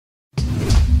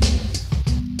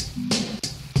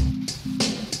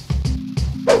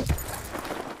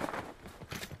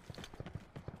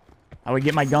I would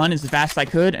get my gun as fast as I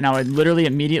could, and I would literally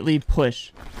immediately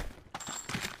push.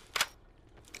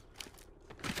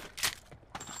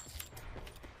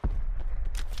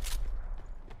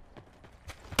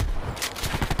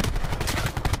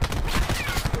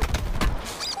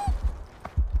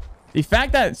 The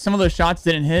fact that some of those shots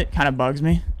didn't hit kind of bugs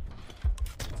me.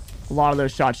 A lot of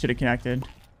those shots should have connected.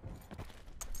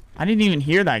 I didn't even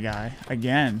hear that guy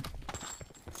again.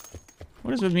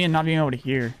 What is with me and not being able to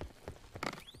hear?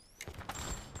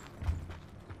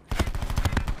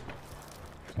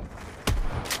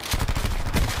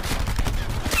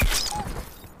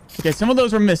 Okay, some of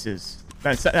those were misses.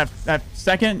 That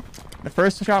second, the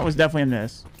first shot was definitely a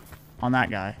miss on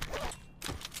that guy.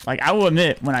 Like, I will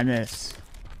admit when I miss.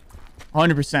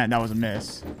 100% that was a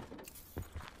miss.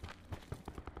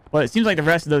 But it seems like the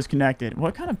rest of those connected.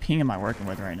 What kind of ping am I working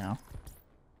with right now?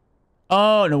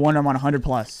 Oh, no wonder I'm on 100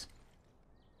 plus.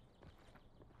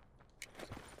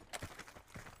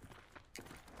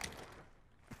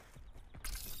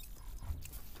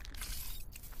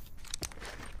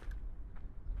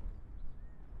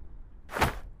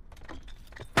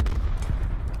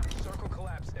 Circle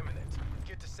collapse imminent.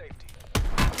 Get to safety.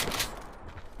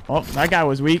 Oh, that guy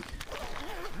was weak.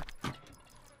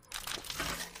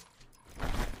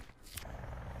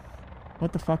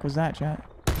 What the fuck was that, chat?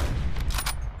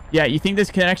 Yeah, you think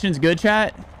this connection's good,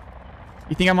 chat?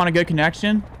 You think I'm on a good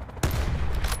connection?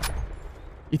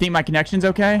 You think my connection's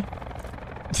okay?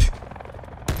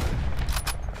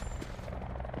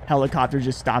 Helicopter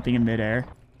just stopping in midair.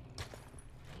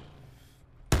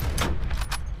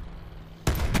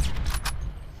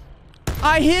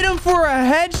 I hit him for a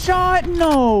headshot?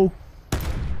 No.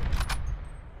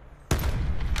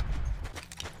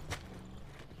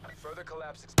 Further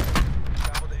collapse expected.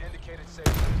 Travel to indicated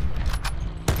safety.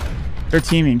 They're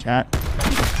teaming, chat.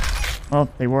 Well,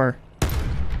 they were.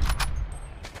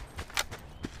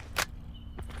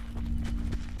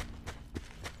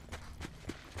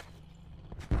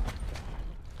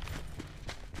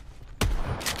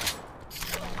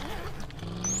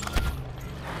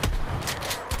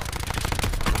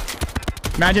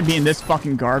 Imagine being this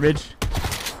fucking garbage.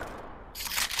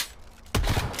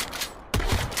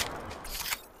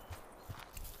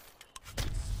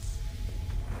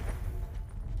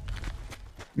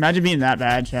 Imagine being that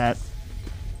bad, chat.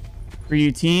 Where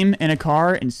you team in a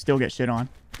car and still get shit on.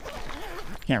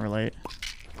 Can't relate.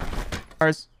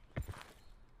 Cars.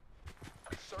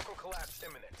 Circle collapse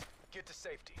imminent. Get to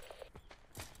safety.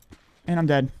 And I'm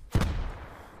dead.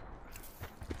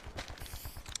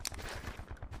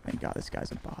 Thank God this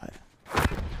guy's a bot.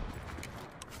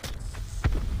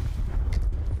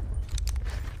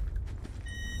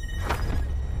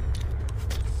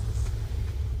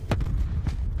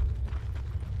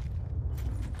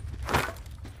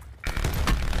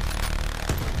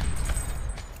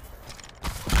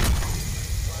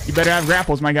 You better have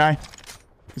grapples, my guy.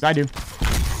 Because I do.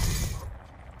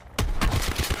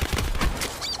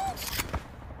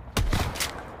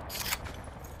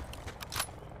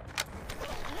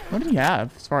 What did he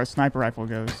have as far as sniper rifle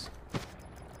goes?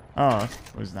 Oh,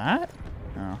 was that?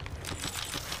 Oh.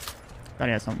 Thought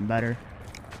he had something better.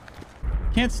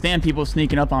 Can't stand people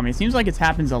sneaking up on me. It seems like it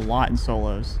happens a lot in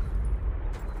solos.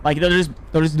 Like they'll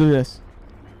just do this.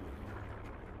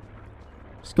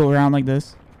 Just go around like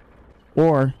this.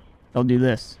 Or they'll do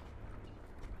this.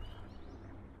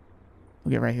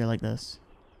 We'll get right here like this.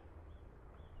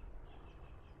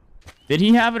 Did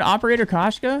he have an operator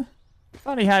Koshka? I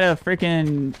thought he had a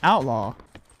freaking outlaw.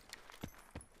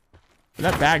 But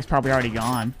that bag's probably already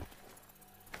gone.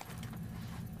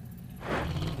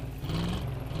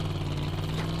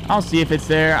 I'll see if it's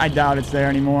there. I doubt it's there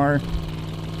anymore.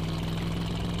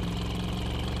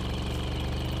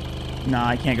 No,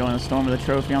 I can't go in the storm with a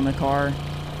trophy on the car.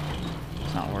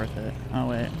 It's not worth it. Oh,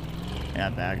 wait. Yeah,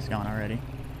 bag's gone already.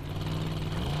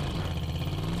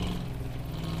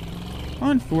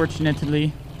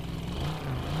 Unfortunately.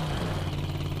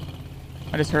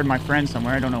 I just heard my friend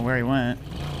somewhere. I don't know where he went.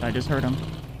 But I just heard him.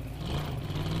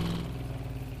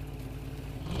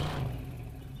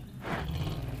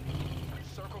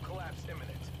 Circle collapse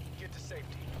imminent. Get to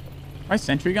safety. My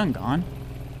sentry gun gone?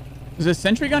 Does the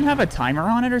sentry gun have a timer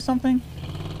on it or something?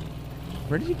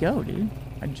 Where did he go, dude?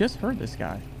 I just heard this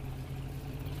guy.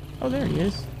 Oh, there he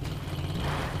is.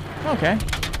 Okay.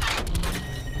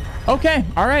 Okay.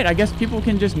 All right. I guess people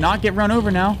can just not get run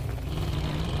over now.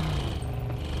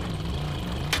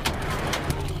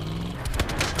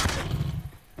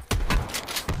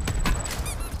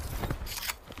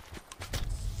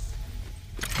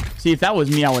 See, if that was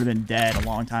me, I would have been dead a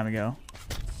long time ago.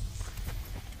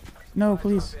 No,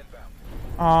 please.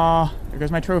 Aw, there goes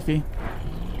my trophy.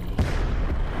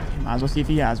 Might as well see if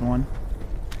he has one.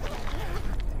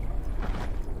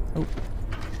 Oh.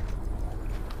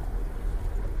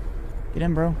 Get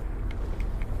in, bro.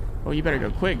 Oh, you better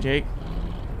go quick, Jake.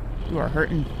 You are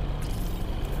hurting.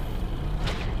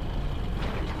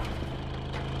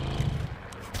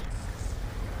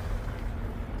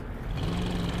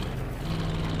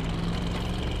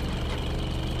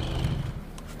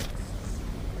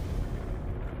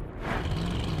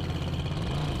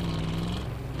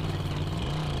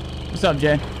 What's up,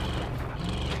 Jay?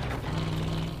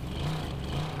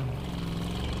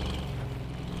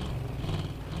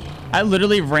 I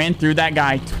literally ran through that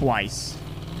guy twice.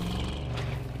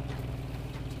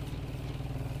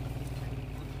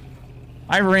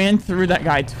 I ran through that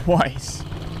guy twice.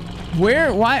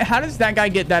 Where? Why? How does that guy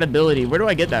get that ability? Where do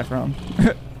I get that from?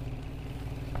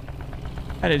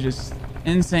 That is just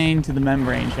insane to the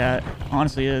membrane, chat.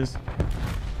 Honestly is.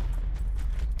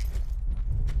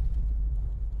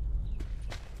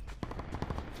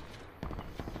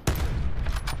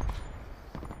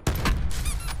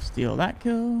 Steal that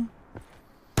kill.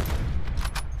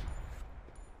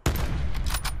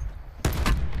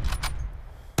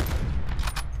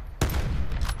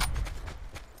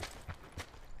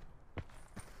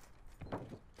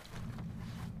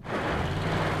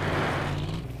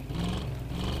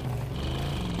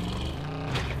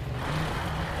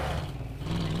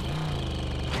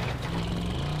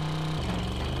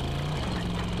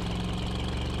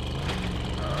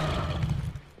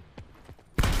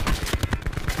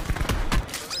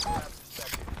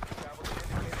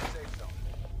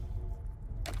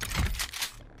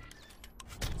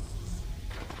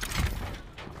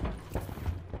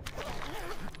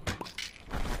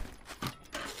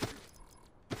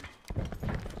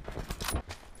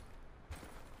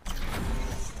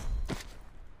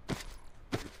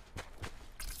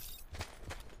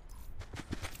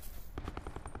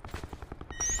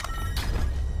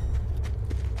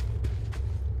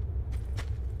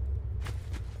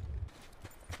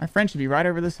 My friend should be right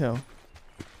over this hill.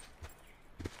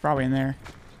 Probably in there.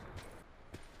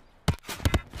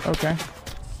 Okay.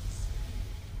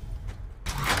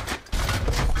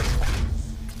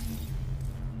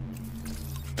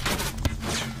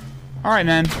 All right,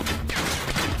 man.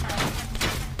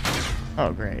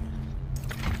 Oh, great.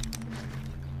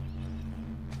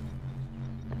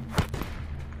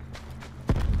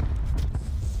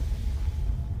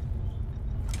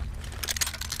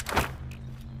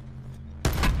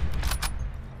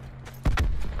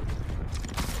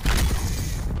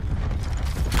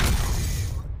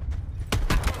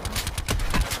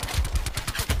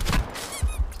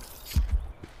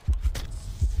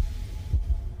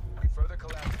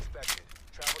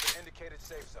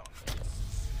 Safe zone.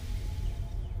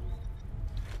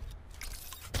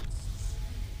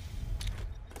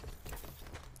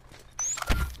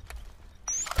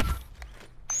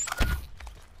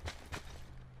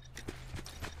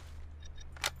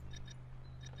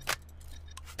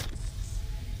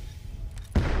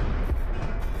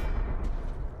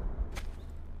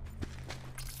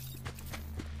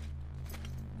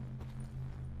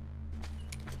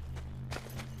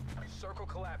 Circle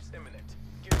collapse imminent.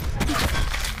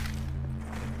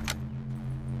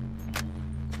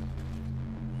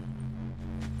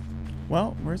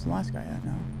 Well, where's the last guy at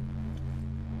now?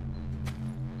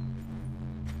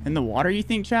 In the water, you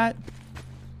think, chat?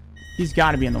 He's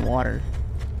got to be in the water.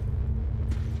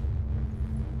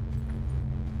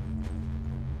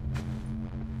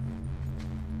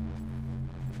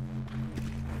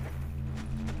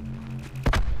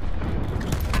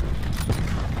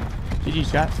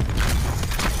 GG, chat.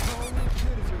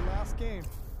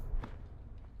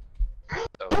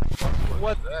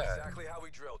 What? Exactly how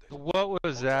we drilled it. What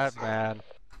was that, man?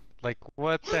 Like,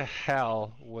 what the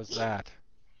hell was that?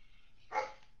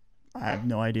 I have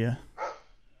no idea.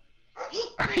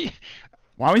 Are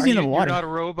Why was he in the You're water? not a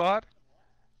robot?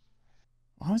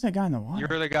 Why was that guy in the water?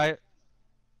 You're the guy.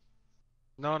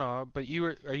 No, but you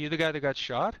were. Are you the guy that got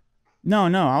shot? No,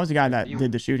 I was the guy that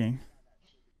did the shooting.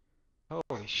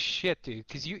 Holy shit, dude!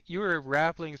 Because you were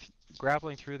grappling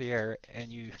through the air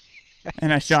and you.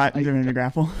 And I shot him to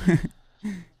grapple.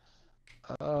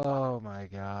 Oh my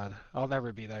god! I'll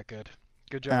never be that good.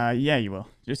 Good job. Yeah, you will.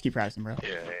 Just keep practicing, bro.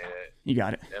 Yeah, you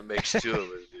got it. That makes two of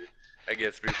us, dude. I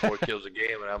get 3-4 kills a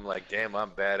game, and I'm like, damn,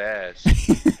 I'm badass.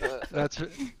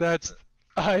 That's.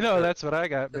 I know. That's what I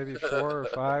got. Maybe 4 or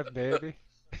 5, maybe.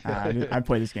 I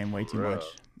play this game way too much.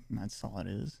 That's all it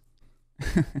is.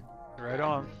 Right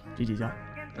on. GG's, y'all.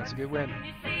 That's a good win.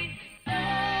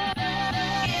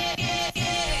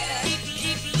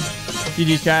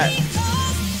 GG's, chat.